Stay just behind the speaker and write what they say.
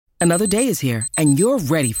Another day is here, and you're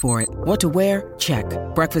ready for it. What to wear? Check.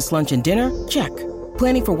 Breakfast, lunch, and dinner? Check.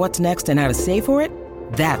 Planning for what's next and how to save for it?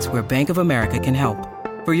 That's where Bank of America can help.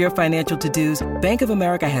 For your financial to-dos, Bank of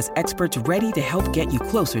America has experts ready to help get you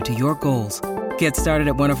closer to your goals. Get started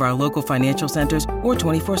at one of our local financial centers or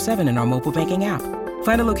 24/7 in our mobile banking app.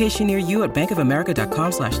 Find a location near you at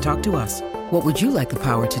bankofamerica.com/talktous. What would you like the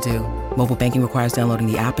power to do? Mobile banking requires downloading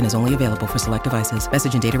the app and is only available for select devices.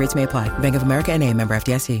 Message and data rates may apply. Bank of America N.A., member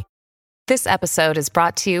FDIC. This episode is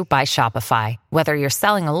brought to you by Shopify. Whether you're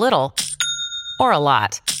selling a little or a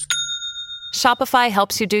lot, Shopify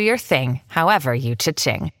helps you do your thing, however you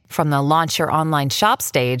cha-ching. From the launch your online shop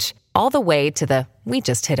stage, all the way to the we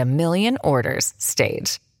just hit 1 million orders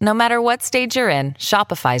stage. No matter what stage you're in,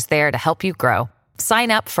 Shopify's there to help you grow.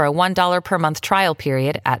 Sign up for a $1 per month trial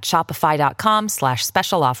period at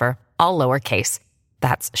shopify.com/special offer, all lowercase.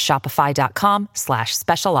 That's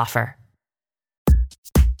shopify.com/special offer.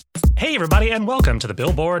 Hey, everybody, and welcome to the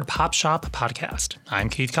Billboard Pop Shop Podcast. I'm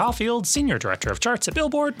Keith Caulfield, Senior Director of Charts at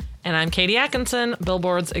Billboard. And I'm Katie Atkinson,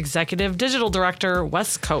 Billboard's Executive Digital Director,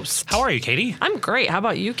 West Coast. How are you, Katie? I'm great. How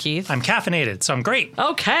about you, Keith? I'm caffeinated, so I'm great.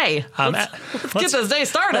 Okay. Let's get this day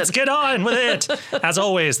started. Let's get on with it. As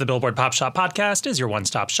always, the Billboard Pop Shop Podcast is your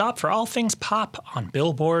one-stop shop for all things pop on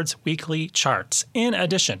Billboard's weekly charts. In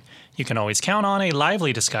addition, you can always count on a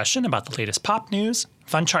lively discussion about the latest pop news,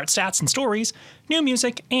 fun chart stats and stories, new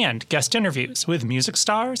music, and guest interviews with music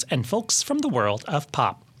stars and folks from the world of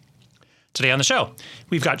pop. Today on the show,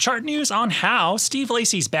 we've got chart news on how Steve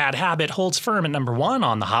Lacy's Bad Habit holds firm at number 1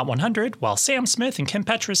 on the Hot 100, while Sam Smith and Kim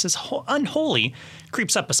Petras' Unholy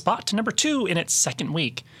creeps up a spot to number 2 in its second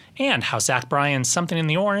week, and how Zach Bryan's Something in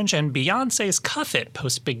the Orange and Beyoncé's Cuff It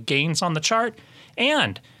post big gains on the chart,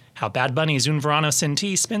 and how Bad Bunny's Un Verano Sin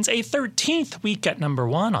Ti spends a 13th week at number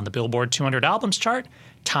 1 on the Billboard 200 Albums chart,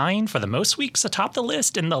 tying for the most weeks atop the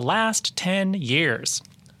list in the last 10 years.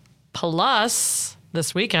 Plus,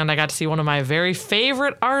 this weekend I got to see one of my very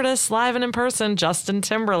favorite artists live and in person, Justin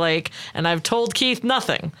Timberlake, and I've told Keith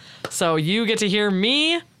nothing. So you get to hear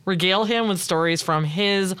me regale him with stories from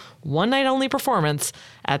his one-night-only performance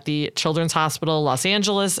at the Children's Hospital Los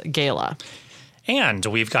Angeles Gala. And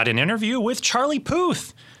we've got an interview with Charlie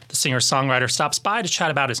Puth. The singer-songwriter stops by to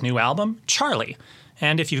chat about his new album, Charlie.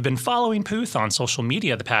 And if you've been following Puth on social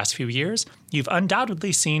media the past few years, you've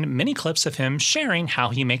undoubtedly seen many clips of him sharing how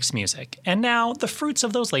he makes music. And now the fruits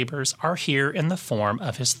of those labors are here in the form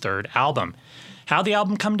of his third album. How the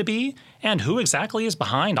album come to be, and who exactly is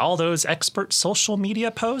behind all those expert social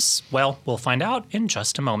media posts, well, we'll find out in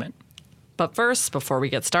just a moment. But first, before we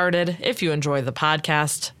get started, if you enjoy the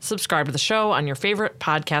podcast, subscribe to the show on your favorite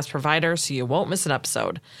podcast provider so you won't miss an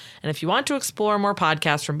episode. And if you want to explore more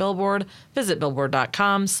podcasts from Billboard, visit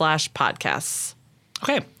billboard.com/podcasts.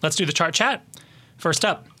 Okay, let's do the chart chat. First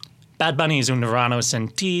up, Bad Bunny's Un Verano Sin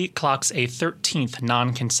Ti clocks a 13th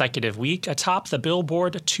non-consecutive week atop the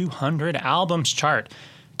Billboard 200 Albums chart,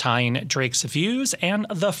 tying Drake's Views and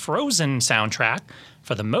the Frozen soundtrack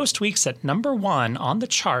for the most weeks at number 1 on the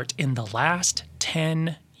chart in the last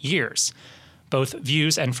 10 years. Both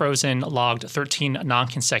Views and Frozen logged 13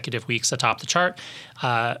 non-consecutive weeks atop the chart.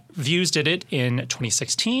 Views did it in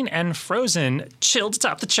 2016, and Frozen chilled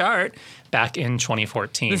atop the chart back in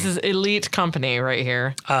 2014. This is elite company right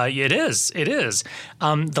here. It is.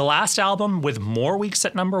 The last album with more weeks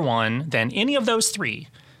at number 1 than any of those three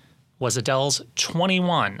was Adele's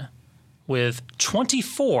 21, with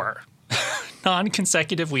 24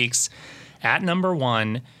 non-consecutive weeks at number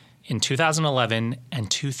 1 in 2011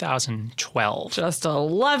 and 2012. Just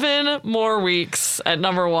 11 more weeks at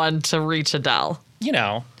number 1 to reach Adele. You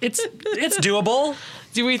know, it's doable.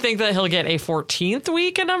 Do we think that he'll get a 14th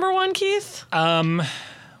week at number 1, Keith?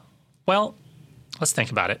 Well, let's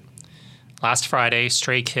think about it. Last Friday,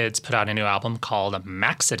 Stray Kids put out a new album called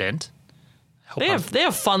Maxident. They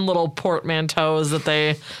have fun little portmanteaus that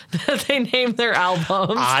they name their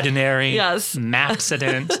albums. Ordinary. Yes.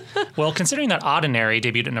 Maxident. Well, considering that Ordinary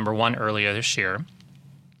debuted at number 1 earlier this year,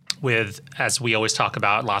 with, as we always talk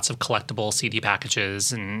about, lots of collectible CD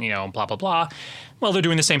packages and, blah, blah, blah. Well, they're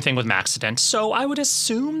doing the same thing with Maxident. So I would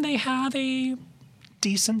assume they have a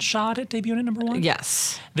decent shot at debuting at number 1.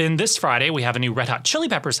 Yes. Then this Friday, we have a new Red Hot Chili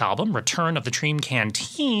Peppers album, Return of the Dream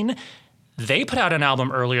Canteen. They put out an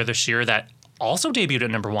album earlier this year that also debuted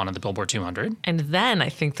at number 1 on the Billboard 200. And then I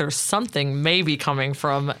think there's something maybe coming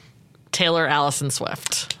from Taylor Allison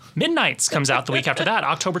Swift. Midnights comes out the week after that,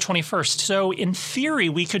 October 21st. So in theory,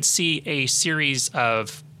 we could see a series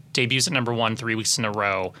of debuts at number 1 3 weeks in a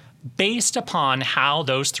row based upon how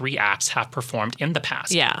those 3 acts have performed in the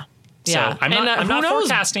past. Yeah. So I'm not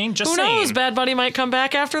forecasting, just saying. Who knows? Bad Bunny might come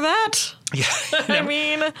back after that. Yeah. I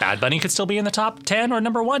mean, Bad Bunny could still be in the top 10 or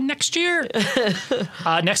number 1 next year.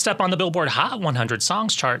 Next up on the Billboard Hot 100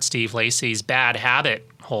 Songs chart, Steve Lacy's Bad Habit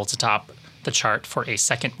holds atop the chart for a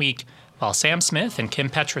second week, while Sam Smith and Kim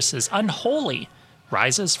Petras' Unholy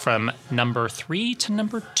rises from number 3 to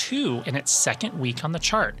number 2 in its second week on the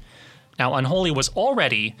chart. Now, Unholy was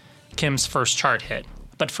already Kim's first chart hit,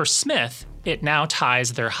 but for Smith, it now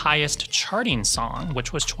ties their highest charting song,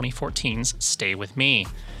 which was 2014's Stay With Me.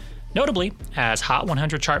 Notably, as Hot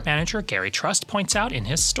 100 chart manager Gary Trust points out in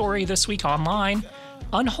his story this week online,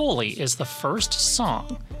 Unholy is the first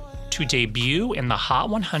song to debut in the Hot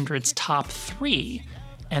 100's top 3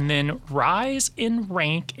 and then rise in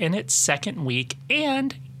rank in its second week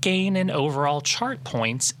and gain in overall chart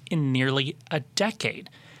points in nearly a decade,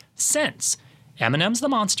 since Eminem's The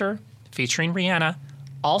Monster, featuring Rihanna,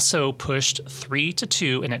 also pushed 3 to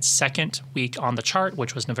 2 in its second week on the chart,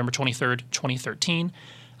 which was November 23rd, 2013,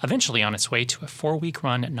 eventually on its way to a 4-week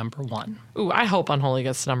run at number 1. ooh, I hope Unholy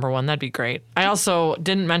gets to number 1. That'd be great. I also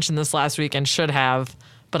didn't mention this last week and should have,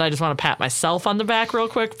 but I just want to pat myself on the back real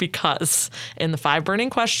quick because in the 5 burning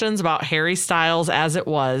questions about Harry Styles as it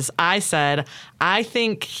was, I said, I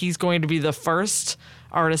think he's going to be the first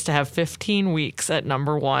artist to have 15 weeks at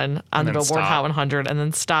number 1 on the Billboard Hot 100 and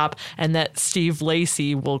then stop, and that Steve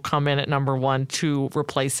Lacy will come in at number 1 to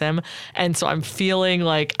replace him. And so I'm feeling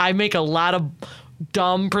like I make a lot of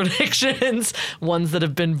dumb predictions, ones that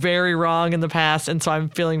have been very wrong in the past, and so I'm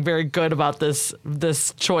feeling very good about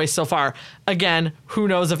this choice so far. Again, who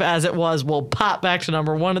knows if As It Was will pop back to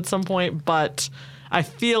number 1 at some point, but I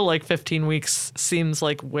feel like 15 weeks seems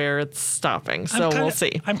like where it's stopping, so we'll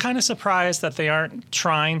see. I'm kind of surprised that they aren't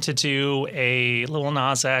trying to do a Lil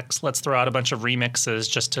Nas X, let's throw out a bunch of remixes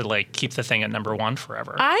just to like keep the thing at number 1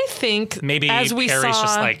 forever. I think maybe as we Perry's saw,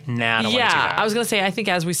 just like, nah, I don't want to do yeah, that. I was gonna say, I think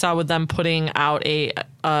as we saw with them putting out a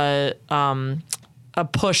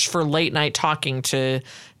push for late night talking to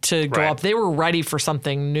go Right. up, they were ready for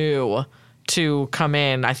something new to come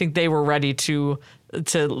in. I think they were ready to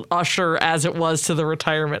usher As It Was to the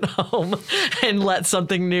retirement home and let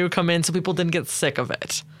something new come in so people didn't get sick of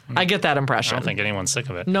it. I get that I impression. don't think anyone's sick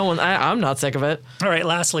of it. No one. I'm not sick of it. All right,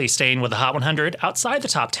 lastly, staying with the Hot 100, outside the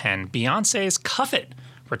top 10, Beyoncé's Cuff It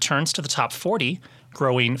returns to the top 40,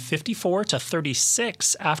 growing 54 to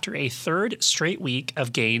 36 after a third straight week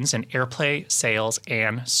of gains in airplay, sales,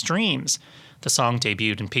 and streams. The song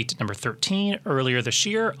debuted and peaked at number 13 earlier this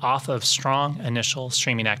year off of strong initial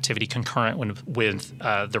streaming activity concurrent with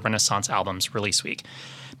the Renaissance album's release week.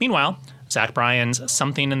 Meanwhile, Zach Bryan's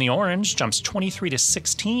Something in the Orange jumps 23 to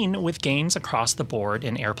 16 with gains across the board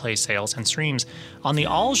in airplay, sales, and streams. On the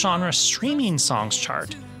all-genre streaming songs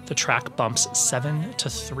chart, the track bumps 7 to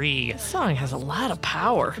 3. This song has a lot of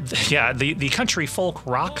power. Yeah, the country folk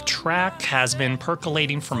rock track has been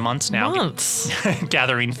percolating for months now,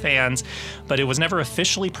 gathering fans, but it was never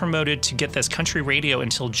officially promoted to Get This Country Radio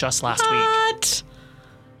until just last week.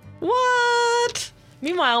 What?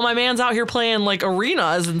 Meanwhile, my man's out here playing like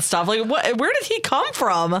arenas and stuff. Like, what? Where did he come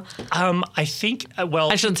from? I think,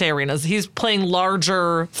 I shouldn't say arenas. He's playing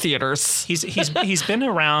larger theaters. he's been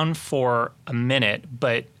around for a minute,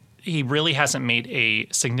 but he really hasn't made a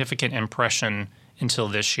significant impression until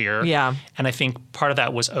this year. Yeah. And I think part of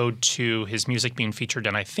that was owed to his music being featured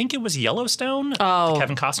in, I think it was Yellowstone, the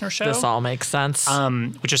Kevin Costner show. This all makes sense.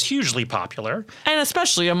 Which is hugely popular. And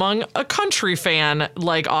especially among a country fan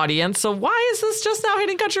like audience. So why is this just now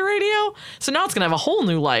hitting country radio? So now it's going to have a whole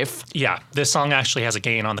new life. Yeah, this song actually has a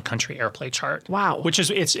gain on the country airplay chart. Wow. Which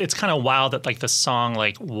is, it's kind of wild that like the song,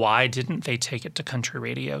 like, why didn't they take it to country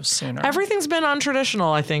radio sooner? Everything's been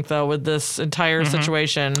untraditional, I think, though, with this entire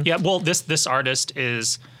situation. Yeah, well, this artist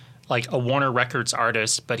is like a Warner Records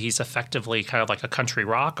artist, but he's effectively kind of like a country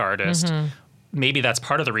rock artist. Maybe that's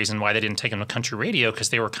part of the reason why they didn't take him to country radio, because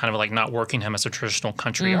they were kind of like not working him as a traditional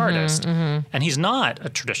country artist. And he's not a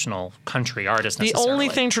traditional country artist The necessarily. only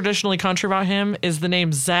thing traditionally country about him is the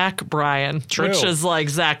name Zach Bryan, True. which is like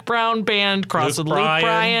Zach Brown Band crossed Luke with Luke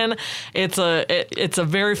Bryan. Bryan. It's a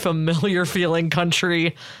very familiar feeling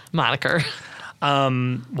country moniker.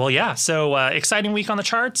 Well, yeah. So exciting week on the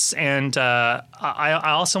charts, and I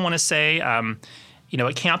also want to say,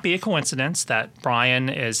 it can't be a coincidence that Bryan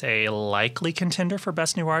is a likely contender for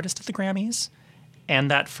Best New Artist at the Grammys, and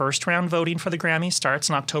that first round voting for the Grammys starts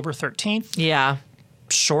on October 13th. Yeah.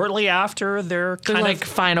 Shortly after they're kind like, of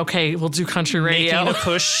fine, okay, we'll do country radio. making a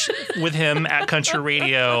push with him at country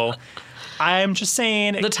radio. I'm just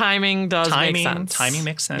saying The timing does make sense. Timing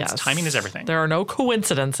makes sense. Yes. Timing is everything. There are no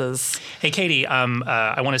coincidences. Hey, Katie,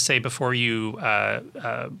 I want to say before you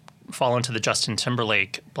fall into the Justin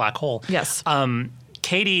Timberlake black hole. Yes.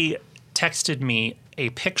 Katie texted me a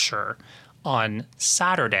picture on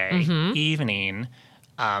Saturday evening,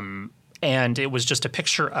 and it was just a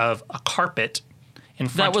picture of a carpet in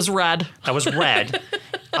front. That was red. That was red,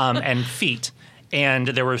 and feet. And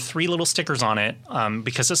there were 3 little stickers on it,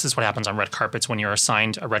 because this is what happens on red carpets. When you're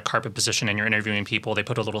assigned a red carpet position and you're interviewing people, they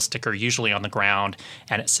put a little sticker usually on the ground,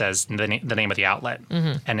 and it says the name of the outlet.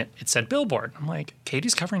 And it said Billboard. I'm like,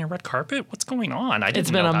 Katie's covering a red carpet? What's going on? I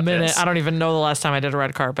didn't know about this. It's been a minute. I don't even know the last time I did a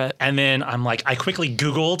red carpet. And then I'm like, I quickly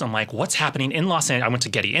Googled. I'm like, what's happening in Los Angeles? I went to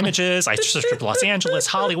Getty Images. I searched Los Angeles,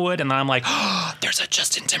 Hollywood. And then I'm like, oh, there's a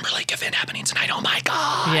Justin Timberlake event happening tonight. Oh, my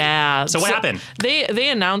God. Yeah. So what happened? They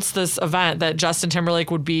announced this event that Justin Timberlake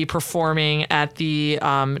would be performing at the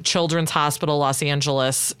Children's Hospital Los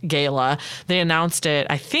Angeles Gala. They announced it,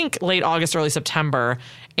 I think, late August, early September.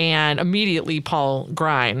 And immediately Paul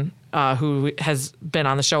Grine, who has been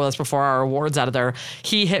on the show with us before, our awards editor,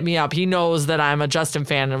 he hit me up. He knows that I'm a Justin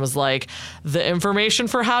fan and was like, the information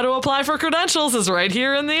for how to apply for credentials is right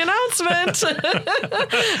here in the announcement.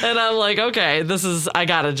 And I'm like, okay, I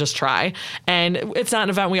got to just try. And it's not an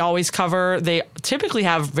event we always cover. They typically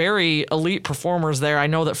have very elite performers there. I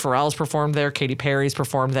know that Pharrell's performed there. Katy Perry's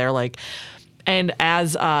performed there. And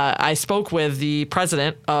as I spoke with the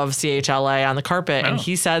president of CHLA on the carpet, and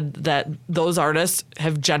he said that those artists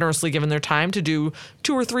have generously given their time to do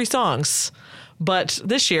 2 or 3 songs. But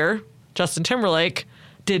this year, Justin Timberlake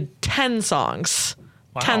did 10 songs.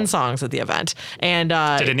 Wow. 10 songs at the event. And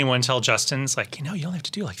did anyone tell Justin's like, you only have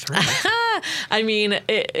to do 3? I mean,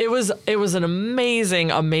 it was an amazing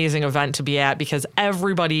event to be at, because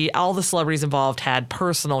everybody, all the celebrities involved, had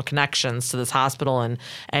personal connections to this hospital,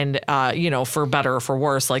 and for better or for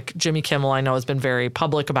worse. Like Jimmy Kimmel, I know, has been very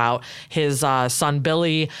public about his son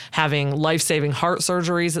Billy having life-saving heart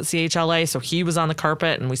surgeries at CHLA, so he was on the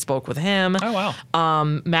carpet and we spoke with him. Oh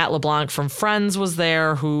wow. Matt LeBlanc from Friends was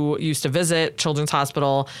there, who used to visit Children's Hospital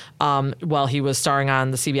while he was starring on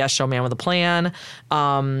the CBS show Man with a Plan.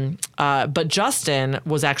 But Justin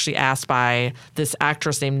was actually asked by this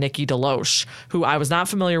actress named Nikki DeLoche, who I was not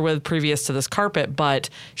familiar with previous to this carpet, but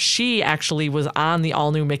she actually was on the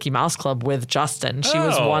all-new Mickey Mouse Club with Justin. She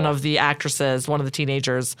was one of the actresses, one of the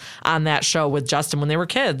teenagers on that show with Justin when they were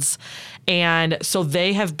kids. And so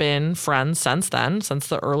they have been friends since then, since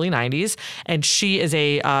the early 90s. And she is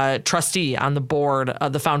a trustee on the board,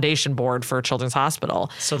 the foundation board for Children's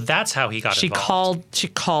Hospital. So that's how he got involved. She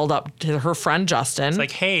called up to her friend Justin. It's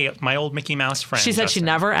like, hey, my old Mickey Mouse friend. She said Justin. She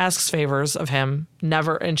never asks favors of him,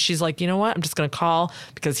 never. And she's like, you know what? I'm just going to call,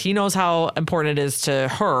 because he knows how important it is to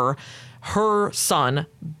her. Her son,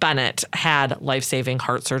 Bennett, had life-saving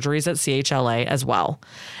heart surgeries at CHLA as well.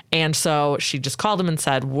 And so she just called him and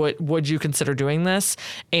said, would you consider doing this?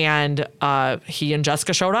 And he and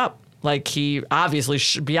Jessica showed up. Like, he obviously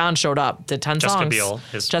beyond showed up, did 10 songs.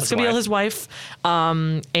 Jessica Biel, his wife.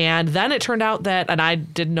 And then it turned out that, and I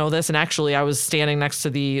didn't know this, and actually I was standing next to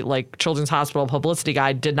the Children's Hospital publicity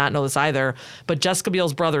guy, did not know this either, but Jessica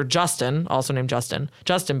Biel's brother, Justin, also named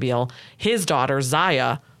Justin Biel, his daughter,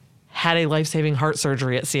 Zaya, had a life-saving heart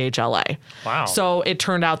surgery at CHLA. Wow. So it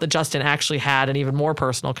turned out that Justin actually had an even more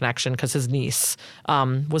personal connection, because his niece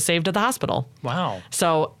was saved at the hospital. Wow.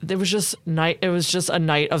 So it was just a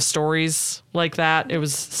night of stories like that. It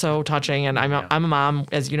was so touching. And I'm a mom,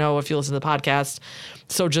 as you know, if you listen to the podcast.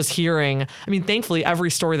 So just hearing, thankfully every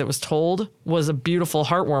story that was told was a beautiful,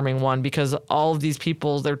 heartwarming one, because all of these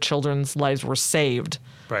people, their children's lives were saved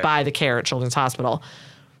by the care at Children's Hospital.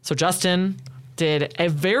 So Justin did a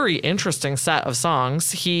very interesting set of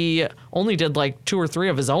songs. He only did 2 or 3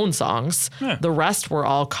 of his own songs. Yeah. The rest were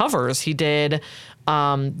all covers. He did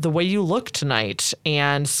The Way You Look Tonight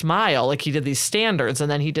and Smile. He did these standards, and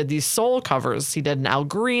then he did these soul covers. He did an Al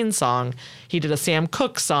Green song. He did a Sam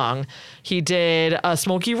Cooke song. He did a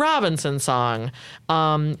Smokey Robinson song.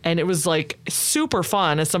 And it was super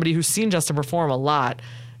fun, as somebody who's seen Justin perform a lot,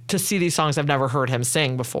 to see these songs I've never heard him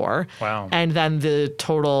sing before. Wow. And then the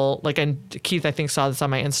total, and Keith, I think, saw this on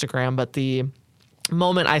my Instagram, but the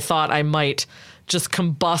moment I thought I might just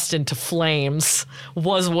combust into flames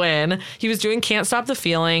was when he was doing Can't Stop the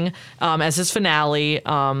Feeling as his finale.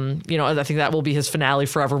 I think that will be his finale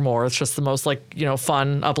forevermore. It's just the most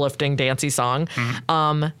fun, uplifting, dancey song.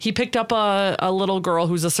 Mm-hmm. He picked up a little girl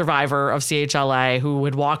who's a survivor of CHLA who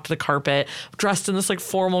had walked the carpet dressed in this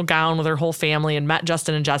formal gown with her whole family and met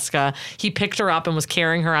Justin and Jessica. He picked her up and was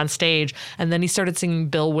carrying her on stage. And then he started singing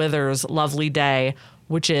Bill Withers' Lovely Day,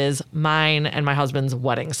 which is mine and my husband's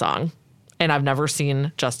wedding song. And I've never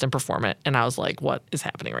seen Justin perform it. And I was like, what is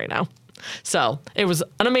happening right now? So it was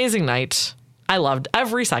an amazing night. I loved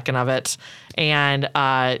every second of it. And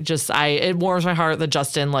it warms my heart that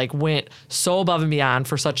Justin went so above and beyond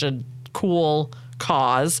for such a cool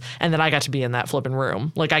cause. And then I got to be in that flipping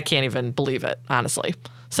room. Like, I can't even believe it, honestly.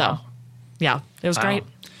 So, yeah, it was great.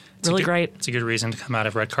 Really great. It's a good reason to come out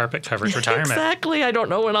of red carpet coverage retirement. Exactly. I don't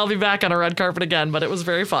know when I'll be back on a red carpet again, but it was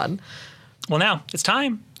very fun. Well, now it's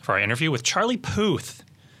time for our interview with Charlie Puth.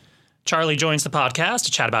 Charlie joins the podcast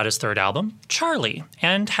to chat about his third album, Charlie,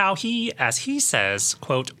 and how he, as he says,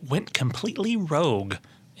 quote, went completely rogue,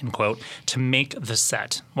 end quote, to make the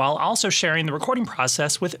set, while also sharing the recording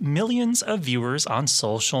process with millions of viewers on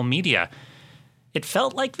social media. It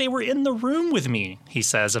felt like they were in the room with me, he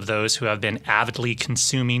says of those who have been avidly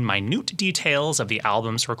consuming minute details of the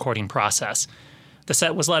album's recording process. The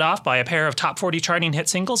set was led off by a pair of top 40 charting hit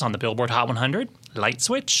singles on the Billboard Hot 100, Light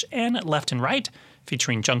Switch and Left and Right,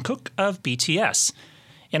 featuring Jungkook of BTS.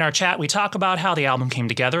 In our chat, we talk about how the album came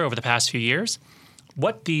together over the past few years,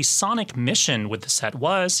 what the sonic mission with the set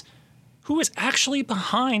was, who is actually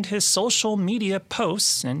behind his social media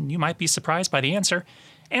posts, and you might be surprised by the answer,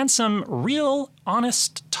 and some real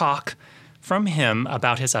honest talk from him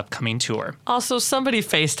about his upcoming tour. Also, somebody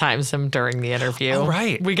FaceTimes him during the interview. Oh,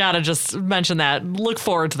 right. We got to just mention that. Look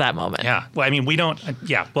forward to that moment. Yeah. Well, I mean, we don't...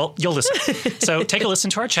 well, you'll listen. So take a listen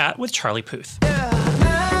to our chat with Charlie Puth.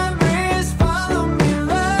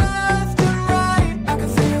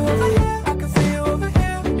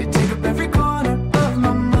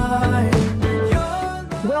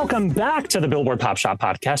 Welcome back to the Billboard Pop Shop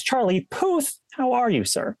podcast. Charlie Puth, how are you,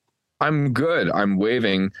 sir? I'm good. I'm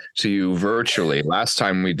waving to you virtually. Last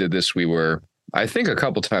time we did this, we were, I think a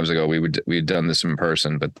couple times ago, we'd done this in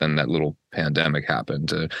person, but then that little pandemic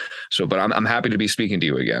happened. But I'm happy to be speaking to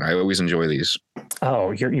you again. I always enjoy these.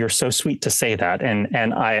 Oh, you're so sweet to say that.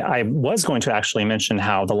 And I was going to actually mention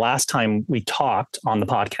how the last time we talked on the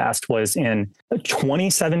podcast was in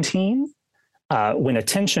 2017. When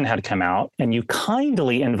Attention had come out, and you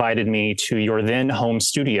kindly invited me to your then home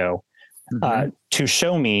studio to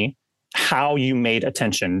show me how you made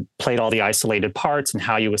Attention, played all the isolated parts and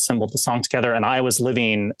how you assembled the song together. And I was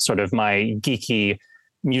living sort of my geeky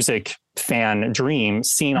music fan dream,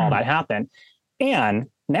 seeing all that happen. And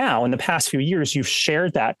now in the past few years, you've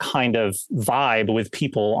shared that kind of vibe with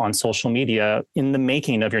people on social media in the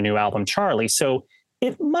making of your new album, Charlie. So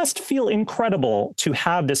it must feel incredible to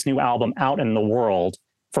have this new album out in the world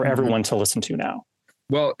for everyone to listen to now.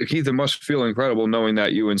 Well, Keith, it must feel incredible knowing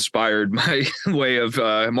that you inspired my way of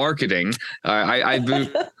marketing. I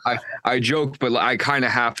joke, but I kind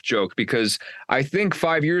of half joke because I think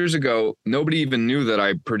 5 years ago, nobody even knew that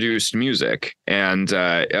I produced music, and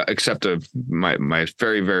except my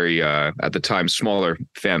very, very at the time smaller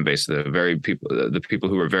fan base, the people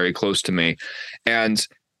who were very close to me, and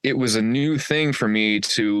it was a new thing for me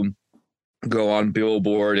to go on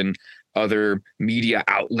Billboard and other media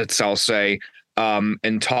outlets, I'll say,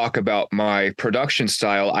 and talk about my production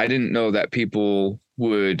style. I didn't know that people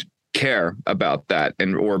would care about that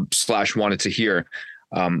or wanted to hear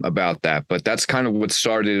about that. But that's kind of what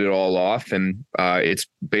started it all off. And it's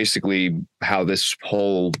basically how this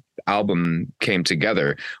whole album came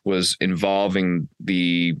together, was involving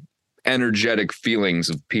the energetic feelings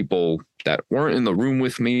of people that weren't in the room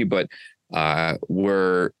with me, but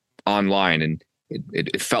were online, and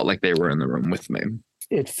it felt like they were in the room with me.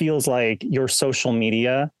 It feels like your social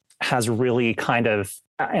media has really kind of,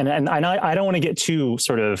 and I don't want to get too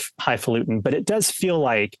sort of highfalutin, but it does feel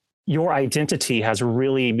like your identity has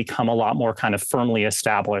really become a lot more kind of firmly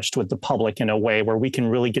established with the public in a way where we can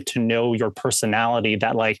really get to know your personality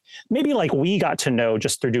that maybe we got to know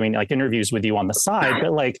just through doing interviews with you on the side,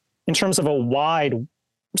 but in terms of a wide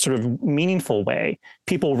sort of meaningful way,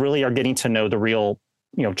 people really are getting to know the real,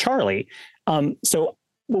 Charlie. So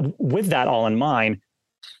with that all in mind,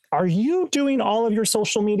 are you doing all of your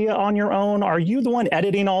social media on your own? Are you the one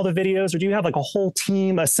editing all the videos, or do you have a whole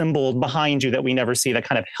team assembled behind you that we never see that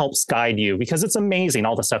kind of helps guide you? Because it's amazing,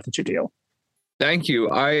 all the stuff that you do. Thank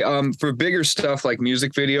you. I, for bigger stuff like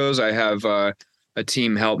music videos, I have a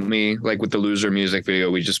team help me, with the Loser music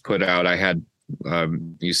video we just put out. I had,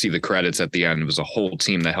 you see the credits at the end. It was a whole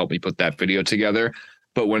team that helped me put that video together.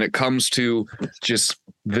 But when it comes to just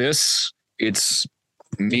this, it's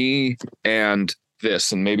me and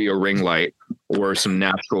this, and maybe a ring light or some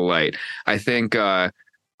natural light. I think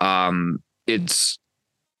it's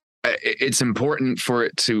important for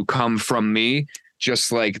it to come from me,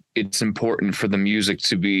 just like it's important for the music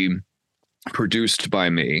to be produced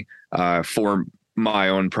by me for my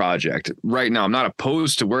own project. Right now, I'm not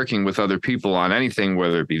opposed to working with other people on anything,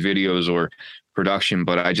 whether it be videos or production,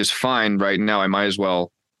 but I just find right now I might as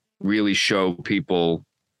well really show people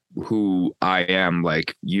who I am,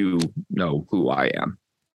 like you know who I am.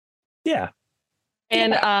 Yeah.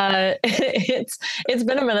 And it's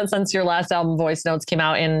been a minute since your last album, Voice Notes, came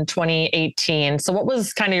out in 2018. So what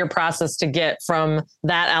was kind of your process to get from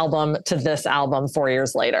that album to this album 4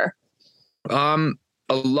 years later? A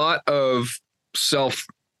lot of self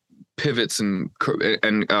pivots and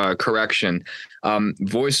correction.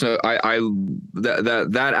 Voice Note,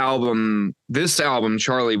 that album, this album,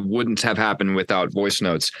 Charlie, wouldn't have happened without Voice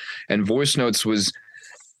Notes. And Voice Notes was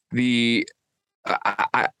it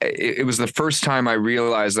was the first time I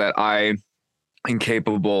realized that I am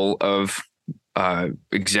capable of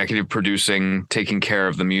executive producing, taking care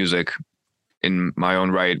of the music in my own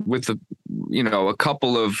right, with a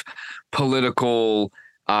couple of political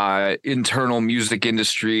internal music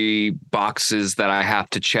industry boxes that I have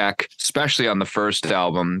to check, especially on the first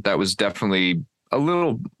album. That was definitely a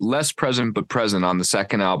little less present, but present on the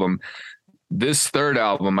second album. This third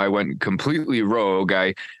album, I went completely rogue.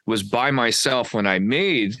 I was by myself when I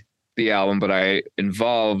made the album, but I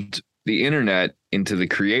involved the internet into the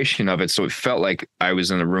creation of it. So it felt like I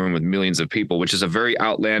was in a room with millions of people, which is a very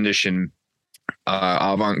outlandish and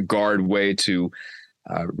avant-garde way to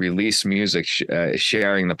release music,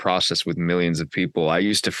 sharing the process with millions of people. I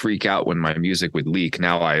used to freak out when my music would leak.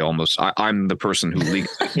 Now I'm the person who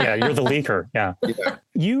leaks. Yeah, you're the leaker. Yeah.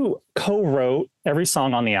 You co-wrote every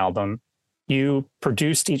song on the album. You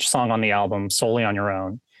produced each song on the album solely on your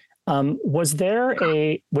own. Was there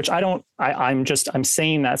I'm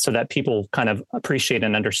saying that so that people kind of appreciate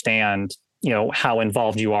and understand, how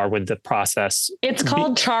involved you are with the process. It's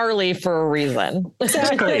called Charlie for a reason.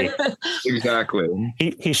 Exactly. Exactly.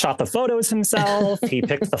 He shot the photos himself. He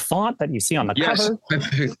picked the font that you see on the cover.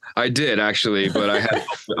 I did actually, but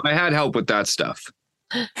I had help with that stuff.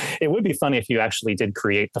 It would be funny if you actually did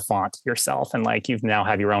create the font yourself and you now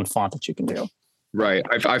have your own font that you can do. Right.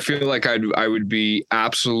 I feel like I would be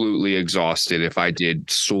absolutely exhausted if I did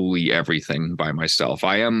solely everything by myself.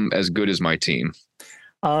 I am as good as my team.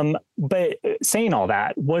 But saying all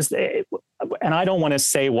that, and I don't want to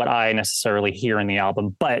say what I necessarily hear in the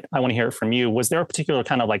album, but I want to hear it from you. Was there a particular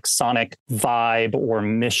kind of sonic vibe or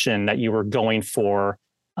mission that you were going for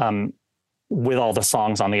with all the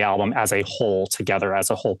songs on the album as a whole, together as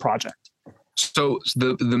a whole project? So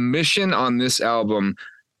the mission on this album,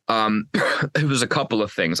 it was a couple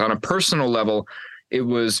of things. On a personal level, it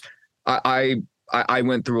was I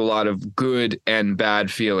went through a lot of good and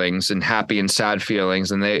bad feelings and happy and sad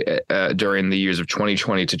feelings, and they during the years of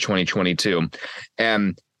 2020 to 2022,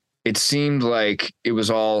 and it seemed like it was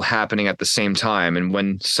all happening at the same time. And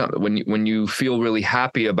when you feel really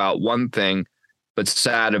happy about one thing but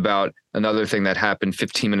sad about another thing that happened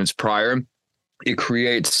 15 minutes prior, it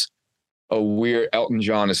creates a weird. Elton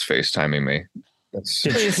John is FaceTiming me.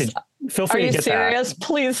 Feel free to get serious? that.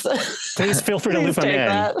 Please feel free to loop him in.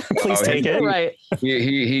 That. Please take it. Right.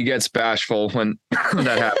 He gets bashful when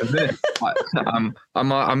that happens.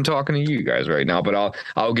 I'm talking to you guys right now, but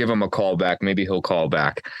I'll give him a call back. Maybe he'll call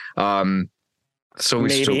back. Maybe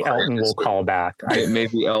Elton will call back.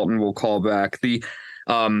 Maybe Elton will call back.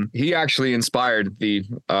 He actually inspired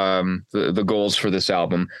the goals for this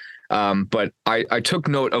album. But I took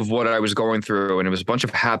note of what I was going through, and it was a bunch of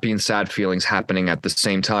happy and sad feelings happening at the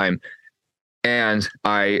same time. And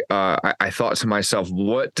I thought to myself,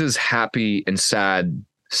 what does happy and sad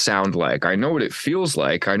sound like? I know what it feels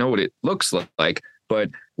like. I know what it looks like, but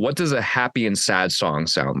what does a happy and sad song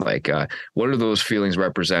sound like? What are those feelings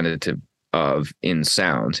representative of in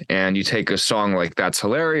sound? And you take a song like That's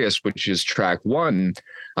Hilarious, which is track 1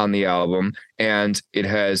 on the album, and it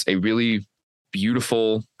has a really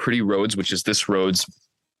beautiful, pretty Rhodes, which is this Rhodes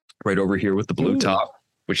right over here with the blue top,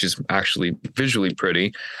 which is actually visually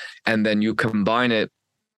pretty. And then you combine it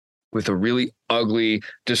with a really ugly,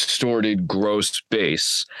 distorted, gross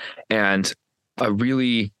bass and a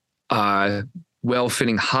really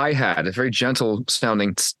well-fitting hi-hat, a very gentle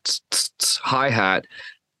sounding hi-hat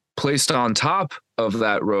placed on top of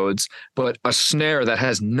that Rhodes, but a snare that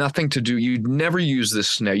has nothing to do. You'd never use this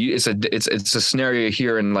snare. It's a snare you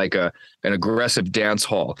hear in an aggressive dance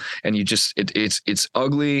hall, and it's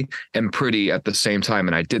ugly and pretty at the same time.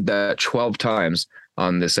 And I did that 12 times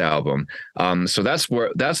on this album. So that's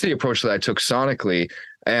the approach that I took sonically,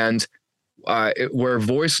 and where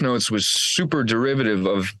Voice Notes was super derivative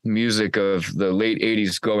of music of the late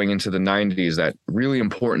 80s going into the 90s, that really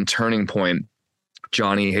important turning point.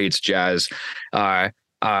 Johnny Hates Jazz,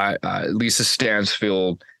 Lisa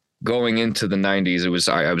Stansfield. Going into the 90s,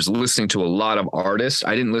 I was listening to a lot of artists.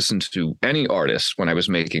 I didn't listen to any artists when I was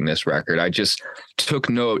making this record. I just took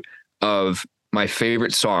note of my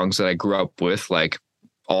favorite songs that I grew up with, like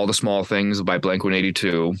All the Small Things by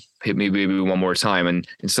Blink-182, Hit Me Baby One More Time. And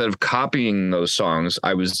instead of copying those songs,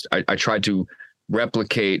 I tried to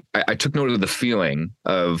replicate. I took note of the feeling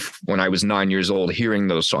of when I was 9 years old, hearing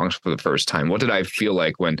those songs for the first time. What did I feel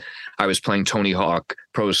like when I was playing Tony Hawk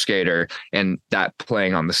Pro Skater and that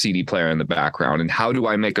playing on the CD player in the background? And how do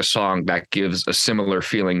I make a song that gives a similar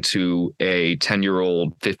feeling to a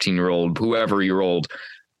 10-year-old, 15-year-old, whoever-year-old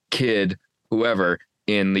kid, whoever,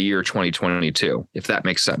 in the year 2022, if that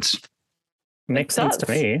makes sense? Makes sense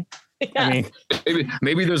to me. Yeah. I mean,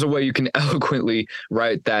 maybe there's a way you can eloquently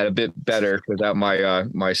write that a bit better without my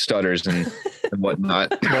my stutters and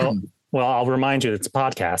whatnot. well, I'll remind you it's a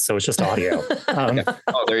podcast, so it's just audio.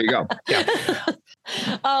 Oh, there you go. Yeah.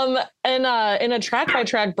 In a track by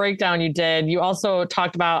track breakdown you did, you also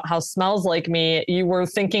talked about how Smells Like Me, you were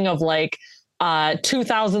thinking of like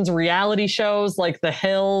 2000s reality shows like The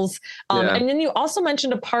Hills. And then you also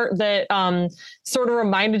mentioned a part that sort of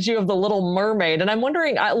reminded you of The Little Mermaid. And I'm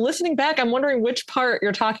wondering, listening back, I'm wondering which part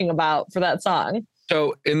you're talking about for that song.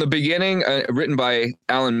 So in the beginning, written by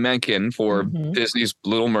Alan Menken for Disney's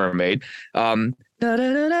Little Mermaid, those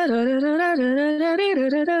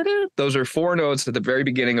are 4 notes at the very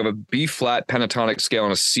beginning of a B flat pentatonic scale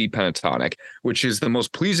and a C pentatonic, which is the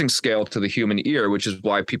most pleasing scale to the human ear, which is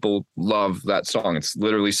why people love that song. It's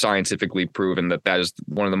literally scientifically proven that that is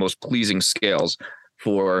one of the most pleasing scales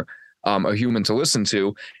for a human to listen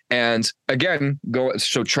to. And again,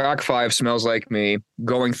 so track 5, Smells Like Me,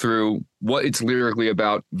 going through what it's lyrically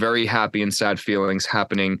about, very happy and sad feelings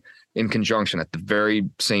happening in conjunction at the very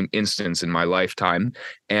same instance in my lifetime.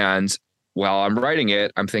 And while I'm writing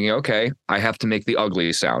it, I'm thinking, okay, I have to make the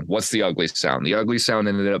ugly sound. What's the ugly sound? The ugly sound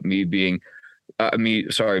ended up me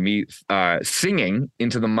singing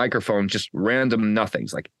into the microphone, just random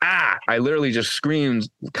nothings, like, I literally just screamed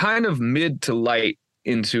kind of mid to light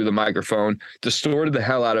into the microphone, distorted the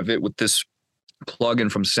hell out of it with this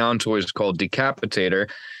plugin from Soundtoys called Decapitator,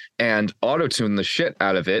 and auto-tuned the shit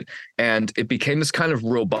out of it. And it became this kind of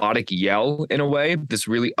robotic yell in a way, this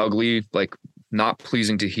really ugly, like not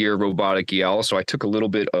pleasing to hear robotic yell. So I took a little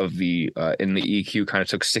bit of the, in the EQ, kind of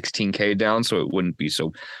took 16K down so it wouldn't be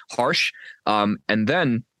so harsh. And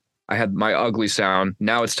then I had my ugly sound.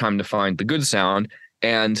 Now it's time to find the good sound.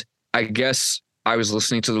 And I guess I was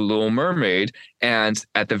listening to The Little Mermaid, and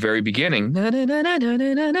at the very beginning,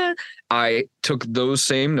 I took those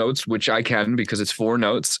same notes, which I can because it's 4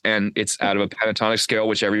 notes and it's out of a pentatonic scale,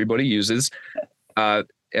 which everybody uses. And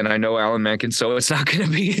I know Alan Menken, so it's not going to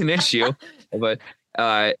be an issue. But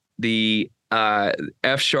the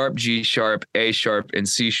F sharp, G sharp, A sharp, and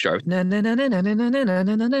C sharp. That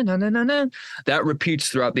repeats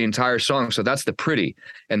throughout the entire song. So that's the pretty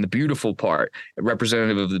and the beautiful part,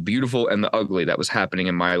 representative of the beautiful and the ugly that was happening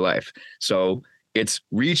in my life. So it's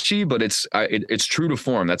reachy, but it's true to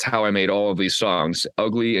form. That's how I made all of these songs,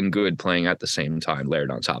 ugly and good, playing at the same time,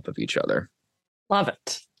 layered on top of each other. Love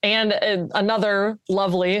it. And another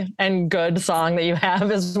lovely and good song that you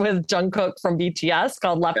have is with Jungkook from BTS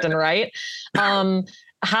called Left and Right.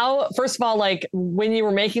 How, first of all, like when you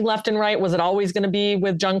were making Left and Right, was it always going to be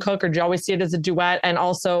with Jungkook, or did you always see it as a duet? And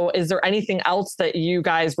also, is there anything else that you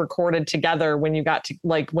guys recorded together when you got to,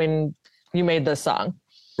 like, when you made this song?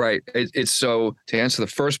 Right. It's so, to answer the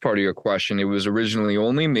first part of your question, it was originally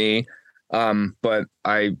only me. But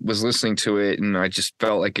I was listening to it and I just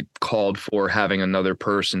felt like it called for having another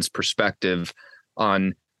person's perspective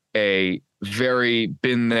on a very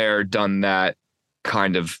been there, done that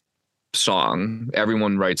kind of song.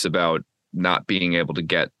 Everyone writes about not being able to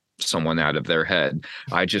get someone out of their head.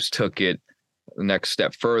 I just took it the next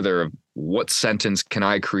step further of what sentence can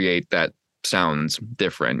I create that sounds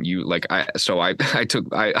different. I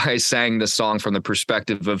sang the song from the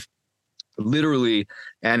perspective of literally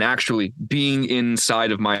and actually being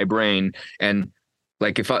inside of my brain. And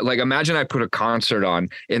like, if I, like, imagine I put a concert on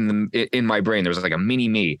in my brain, there was like a mini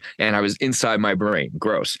me and I was inside my brain,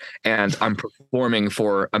 gross. And I'm performing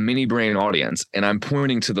for a mini brain audience and I'm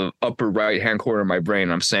pointing to the upper right-hand corner of my brain.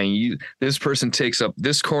 And I'm saying, this person takes up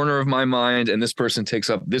this corner of my mind and this person takes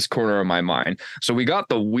up this corner of my mind. So we got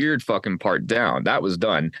the weird fucking part down. That was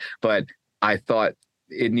done. But I thought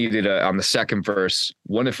it needed on the second verse,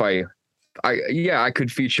 what if I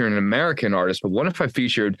could feature an American artist, but what if I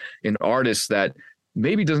featured an artist that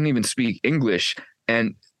maybe doesn't even speak English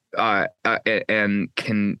and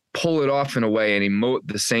can pull it off in a way and emote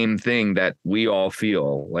the same thing that we all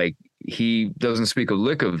feel? Like, he doesn't speak a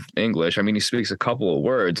lick of English. I mean, he speaks a couple of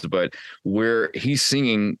words, but he's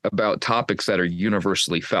singing about topics that are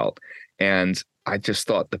universally felt. And I just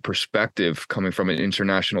thought the perspective coming from an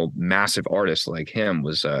international massive artist like him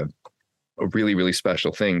was a really, really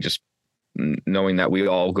special thing. Just knowing that we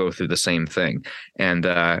all go through the same thing. And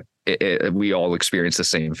we all experience the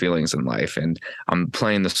same feelings in life. And I'm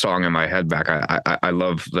playing the song in my head back. I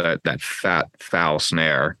love that fat foul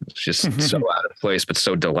snare. It's just so out of place, but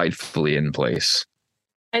so delightfully in place.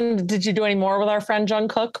 And did you do any more with our friend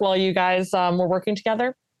Jungkook while you guys were working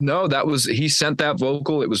together? No, he sent that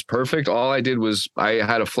vocal. It was perfect. All I did was I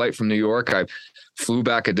had a flight from New York. I flew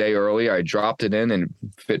back a day early. I dropped it in and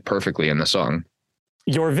fit perfectly in the song.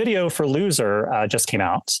 Your video for Loser just came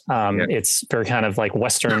out. It's very kind of like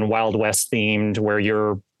Western Wild West themed, where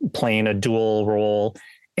you're playing a dual role.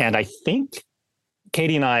 And I think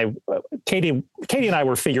Katie and I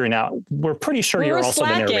were figuring out, we're pretty sure you're also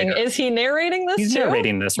the narrator. Is he narrating this He's too?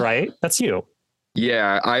 narrating this, right? That's you.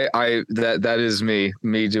 Yeah, that is me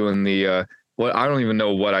doing the I don't even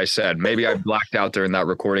know what I said. Maybe I blacked out during that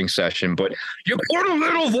recording session, but you put a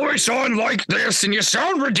little voice on like this and you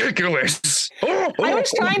sound ridiculous. I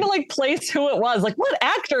was trying to like place who it was, like what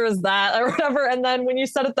actor is that or whatever. And then when you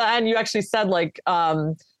said at the end, you actually said like,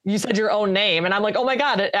 you said your own name, and I'm like, oh my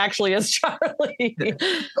God, it actually is Charlie.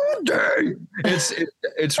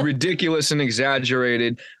 It's ridiculous and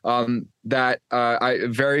exaggerated. That I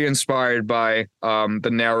very inspired by the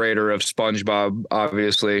narrator of SpongeBob.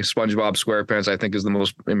 Obviously, SpongeBob SquarePants I think is the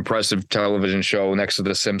most impressive television show next to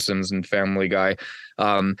The Simpsons and Family Guy.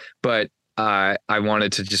 But I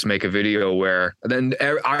wanted to just make a video where then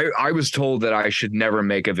I was told that I should never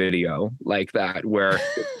make a video like that where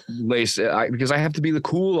because I have to be the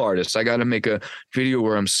cool artist. I got to make a video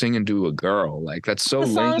where I'm singing to a girl. Like that's so lame.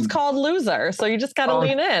 The song's called Loser, so you just got to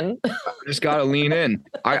lean in. Just got to lean in.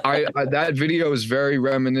 I that video is very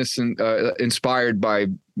reminiscent, inspired by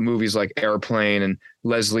movies like Airplane and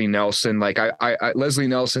Leslie Nelson. Like Leslie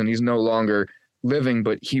Nelson, he's no longer living,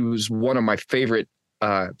 but he was one of my favorite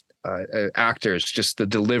actors. Just the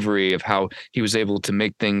delivery of how he was able to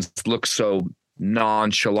make things look so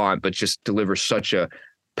nonchalant, but just deliver such a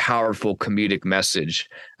powerful comedic message,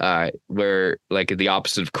 where like the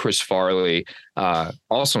opposite of Chris Farley,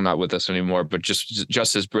 also not with us anymore, but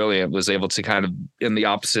just as brilliant, was able to kind of in the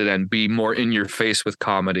opposite end be more in your face with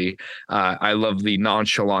comedy. I love the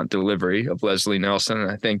nonchalant delivery of Leslie Nelson,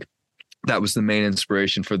 and I think that was the main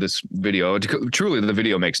inspiration for this video. Truly, the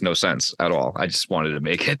video makes no sense at all. I just wanted to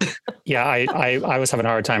make it. Yeah, I was having a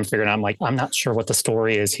hard time figuring out. I'm not sure what the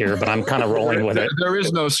story is here, but I'm kind of rolling with it. There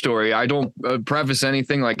is no story. I don't preface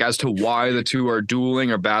anything like as to why the two are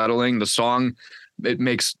dueling or battling. The song, it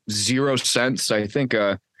makes zero sense. I think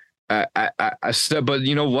but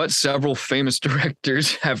you know what? Several famous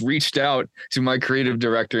directors have reached out to my creative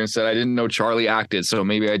director and said, I didn't know Charlie acted, so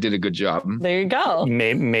maybe I did a good job. There you go.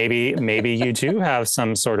 Maybe you do have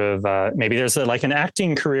some sort of, maybe there's like an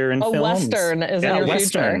acting career in films. Western is in your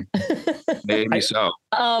Western. future. Maybe so.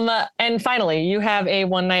 And finally, you have a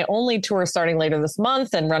one night only tour starting later this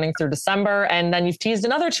month and running through December. And then you've teased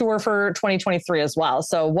another tour for 2023 as well.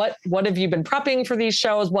 So what have you been prepping for these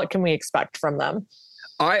shows? What can we expect from them?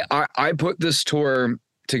 I put this tour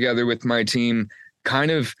together with my team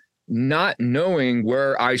kind of not knowing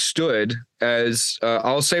where I stood as,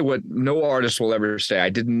 I'll say what no artist will ever say.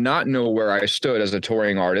 I did not know where I stood as a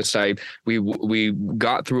touring artist. We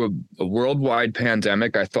got through a worldwide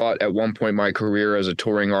pandemic. I thought at one point my career as a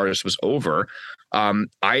touring artist was over.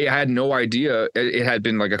 I had no idea. It had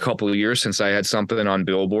been like a couple of years since I had something on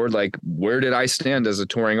Billboard. Like, where did I stand as a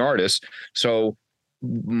touring artist? So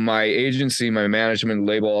my agency, my management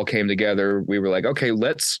label all came together. We were like, okay,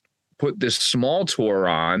 let's put this small tour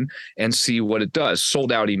on and see what it does.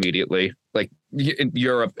 Sold out immediately, like in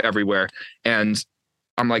Europe, everywhere. And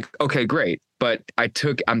I'm like, okay, great. But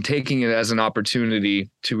I'm taking it as an opportunity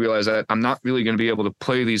to realize that I'm not really going to be able to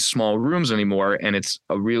play these small rooms anymore. And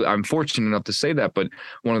I'm fortunate enough to say that. But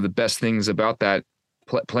one of the best things about that,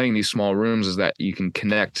 playing these small rooms, is that you can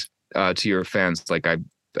connect to your fans. Like I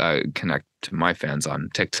connect to my fans on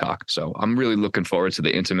TikTok. So I'm really looking forward to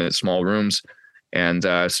the intimate small rooms and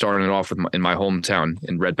starting it off in my hometown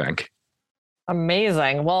in Red Bank.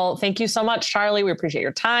 Amazing. Well, thank you so much, Charlie. We appreciate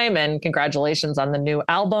your time and congratulations on the new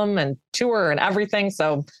album and tour and everything.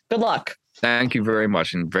 So good luck. Thank you very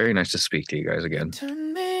much. And very nice to speak to you guys again.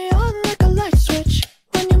 Turn me on like a light switch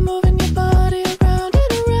when you're moving your body around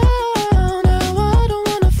and around. Now I don't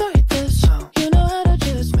want to fight this. You know how to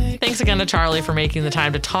just make. Thanks again to Charlie for making the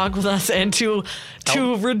time to talk with us and to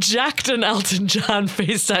reject an Elton John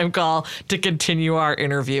FaceTime call to continue our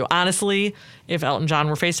interview. Honestly, if Elton John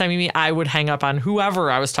were FaceTiming me, I would hang up on whoever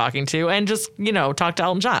I was talking to and just, talk to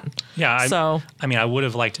Elton John. Yeah. I would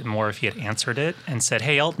have liked it more if he had answered it and said,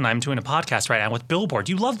 hey, Elton, I'm doing a podcast right now with Billboard.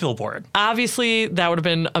 You love Billboard. Obviously, that would have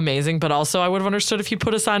been amazing, but also I would have understood if he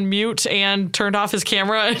put us on mute and turned off his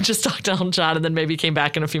camera and just talked to Elton John and then maybe came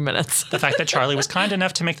back in a few minutes. The fact that Charlie was kind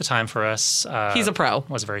enough to make the time for us. He's a pro.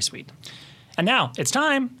 Was very sweet. And now it's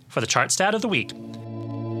time for the chart stat of the week.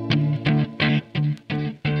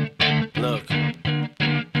 Look,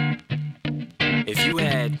 if you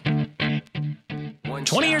had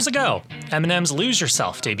 20 years ago, Eminem's Lose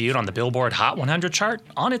Yourself debuted on the Billboard Hot 100 chart,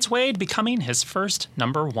 on its way to becoming his first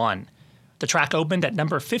number one. The track opened at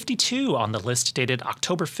number 52 on the list dated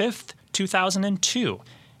October 5th, 2002,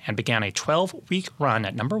 and began a 12-week run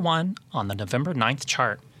at number one on the November 9th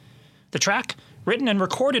chart. The track, written and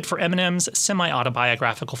recorded for Eminem's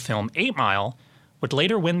semi-autobiographical film 8 Mile, would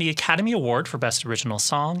later win the Academy Award for Best Original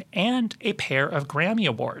Song and a pair of Grammy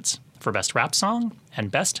Awards for Best Rap Song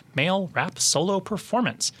and Best Male Rap Solo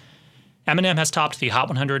Performance. Eminem has topped the Hot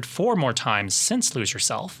 100 4 more times since Lose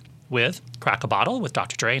Yourself, with Crack a Bottle with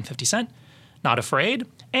Dr. Dre and 50 Cent, Not Afraid,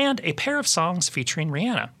 and a pair of songs featuring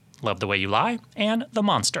Rihanna, Love the Way You Lie and The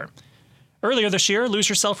Monster. Earlier this year, Lose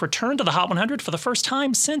Yourself returned to the Hot 100 for the first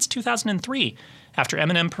time since 2003, after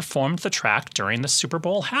Eminem performed the track during the Super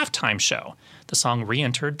Bowl halftime show. The song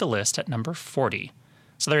re-entered the list at number 40.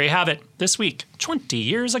 So there you have it. This week, 20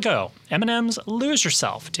 years ago, Eminem's Lose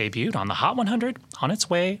Yourself debuted on the Hot 100 on its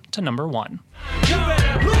way to number one. You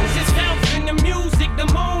better lose yourself in the music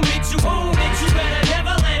the moment you own it. You better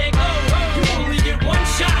never let it go. You only get one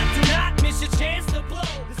shot. Do not miss your chance to blow.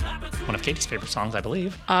 One of Katie's favorite songs, I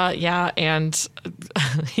believe. Yeah, and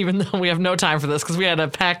even though we have no time for this because we had a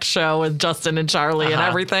packed show with Justin and Charlie and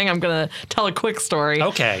everything, I'm going to tell a quick story.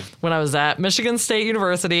 Okay. When I was at Michigan State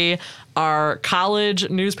University, our college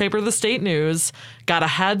newspaper, The State News, got a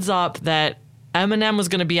heads up that Eminem was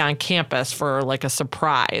going to be on campus for like a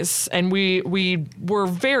surprise. And we were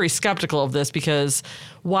very skeptical of this because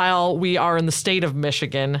while we are in the state of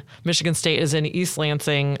Michigan, Michigan State is in East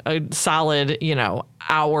Lansing, a solid,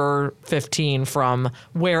 hour 15 from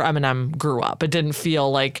where Eminem grew up. It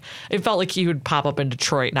felt like he would pop up in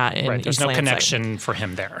Detroit, not in Right, there's East no Lansing. connection for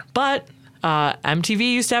him there. But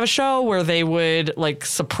MTV used to have a show where they would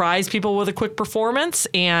surprise people with a quick performance.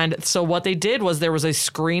 And so what they did was there was a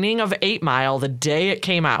screening of 8 Mile the day it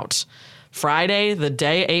came out. Friday, the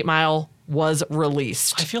day 8 Mile was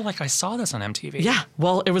released. I feel like I saw this on MTV. Yeah,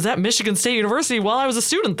 well, it was at Michigan State University while I was a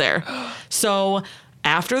student there. So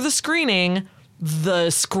after the screening, the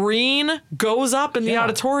screen goes up in the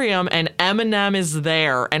auditorium and Eminem is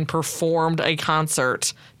there and performed a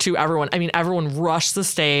concert to everyone. I mean, everyone rushed the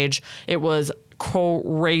stage. It was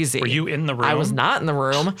crazy. Were you in the room? I was not in the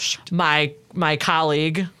room. My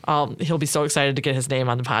colleague, he'll be so excited to get his name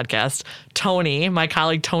on the podcast. Tony, my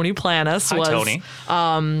colleague Tony Planis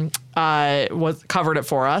was covered it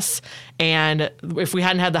for us. And if we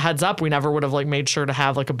hadn't had the heads up, we never would have made sure to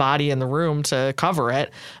have a body in the room to cover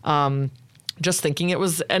it. Just thinking it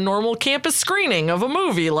was a normal campus screening of a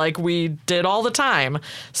movie like we did all the time.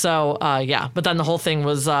 So, but then the whole thing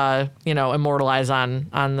was, immortalized on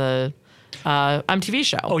the MTV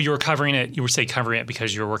show. Oh, you were covering it. You were covering it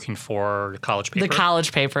because you were working for the college paper? The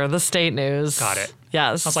college paper, the State News. Got it.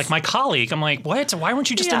 Yes. I was like, my colleague. I'm like, what? Why weren't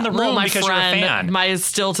you just in the room because you're a fan? My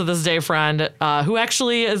still to this day friend, who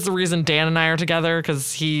actually is the reason Dan and I are together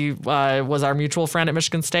because he was our mutual friend at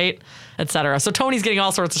Michigan State, etc. So Tony's getting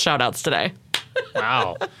all sorts of shout outs today.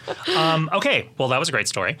 Wow. Okay. Well, that was a great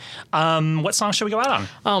story. What song should we go out on?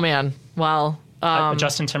 Oh, man. Well... a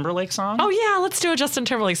Justin Timberlake song? Oh, yeah. Let's do a Justin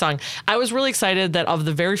Timberlake song. I was really excited that of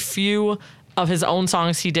the very few of his own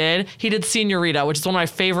songs he did Senorita, which is one of my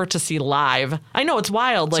favorite to see live. I know, it's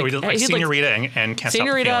wild. So he did Senorita and Can't Stop the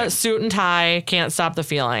Feeling. Senorita, Suit and Tie, Can't Stop the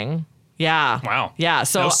Feeling. Yeah. Wow. Yeah.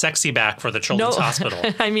 So no sexy back for the Children's Hospital.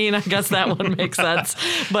 I mean, I guess that one makes sense.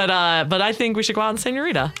 But I think we should go out and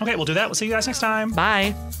Senorita. Okay, we'll do that. We'll see you guys next time.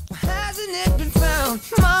 Bye. Hasn't it been found?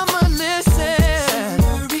 Mama, listen.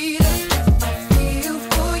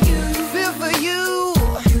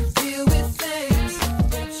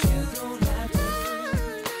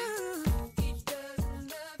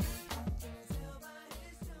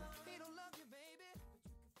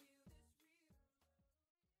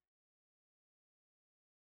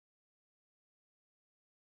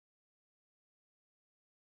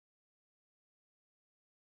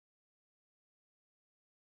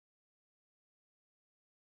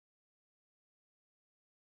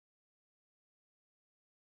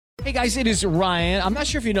 Hey guys, it is Ryan. I'm not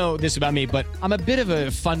sure if you know this about me, but I'm a bit of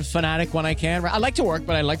a fun fanatic when I can. I like to work,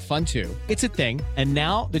 but I like fun too. It's a thing. And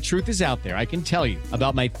now the truth is out there. I can tell you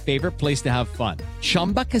about my favorite place to have fun.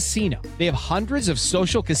 Chumba Casino. They have hundreds of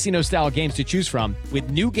social casino style games to choose from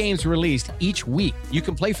with new games released each week. You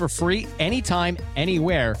can play for free anytime,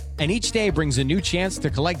 anywhere. And each day brings a new chance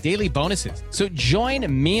to collect daily bonuses. So join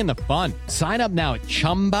me in the fun. Sign up now at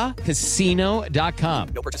ChumbaCasino.com.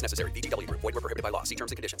 No purchase necessary. VGW Group. Void where prohibited by law. See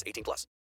terms and conditions. 18+.